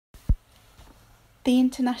The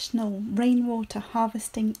International Rainwater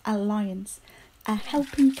Harvesting Alliance are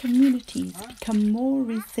helping communities become more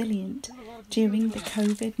resilient during the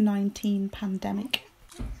COVID-19 pandemic.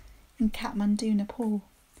 In Kathmandu, Nepal,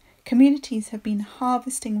 communities have been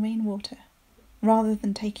harvesting rainwater rather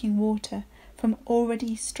than taking water from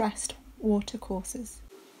already stressed watercourses.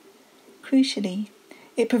 Crucially,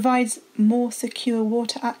 it provides more secure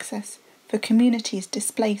water access for communities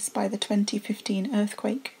displaced by the 2015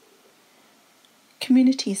 earthquake.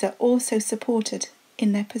 Communities are also supported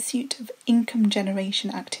in their pursuit of income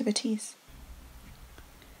generation activities.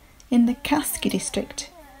 In the Kaski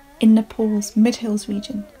district, in Nepal's Mid-Hills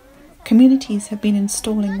region, communities have been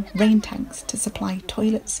installing rain tanks to supply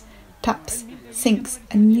toilets, taps, sinks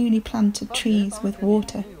and newly planted trees with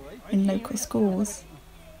water in local schools.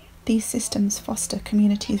 These systems foster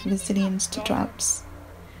communities' resilience to droughts.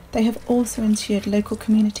 They have also ensured local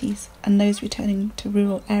communities and those returning to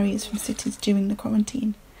rural areas from cities during the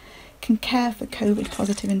quarantine can care for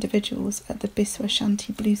COVID-positive individuals at the Biswa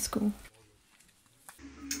Shanti Blue School.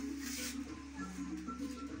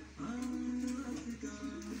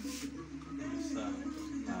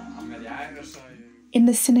 In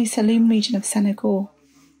the Sine-Saloum region of Senegal,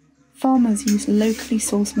 farmers use locally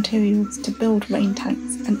sourced materials to build rain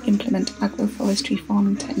tanks and implement agroforestry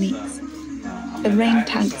farming techniques. The rain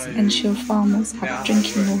tanks ensure farmers have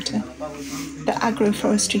drinking water. The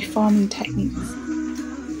agroforestry farming techniques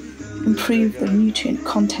improve the nutrient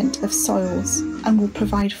content of soils and will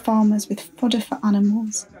provide farmers with fodder for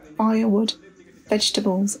animals, firewood,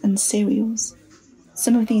 vegetables and cereals.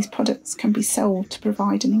 Some of these products can be sold to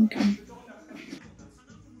provide an income.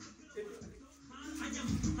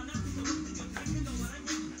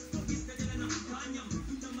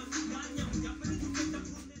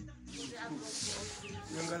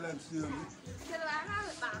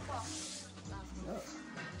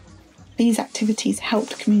 These activities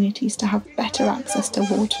helped communities to have better access to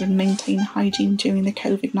water and maintain hygiene during the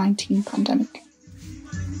COVID-19 pandemic.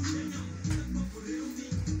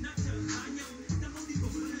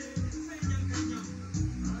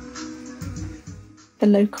 The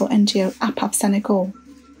local NGO APAF-Senegal,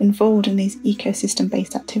 involved in these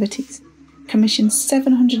ecosystem-based activities, commissioned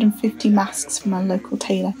 750 masks from our local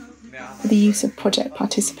tailor for the use of project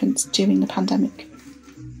participants during the pandemic.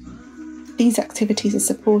 These activities are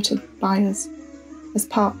supported by us as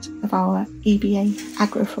part of our EbA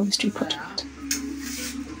agroforestry project.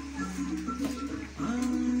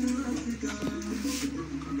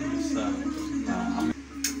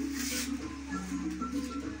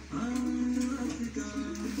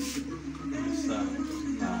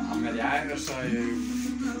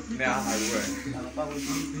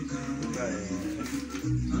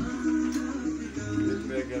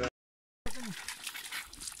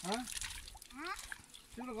 Huh?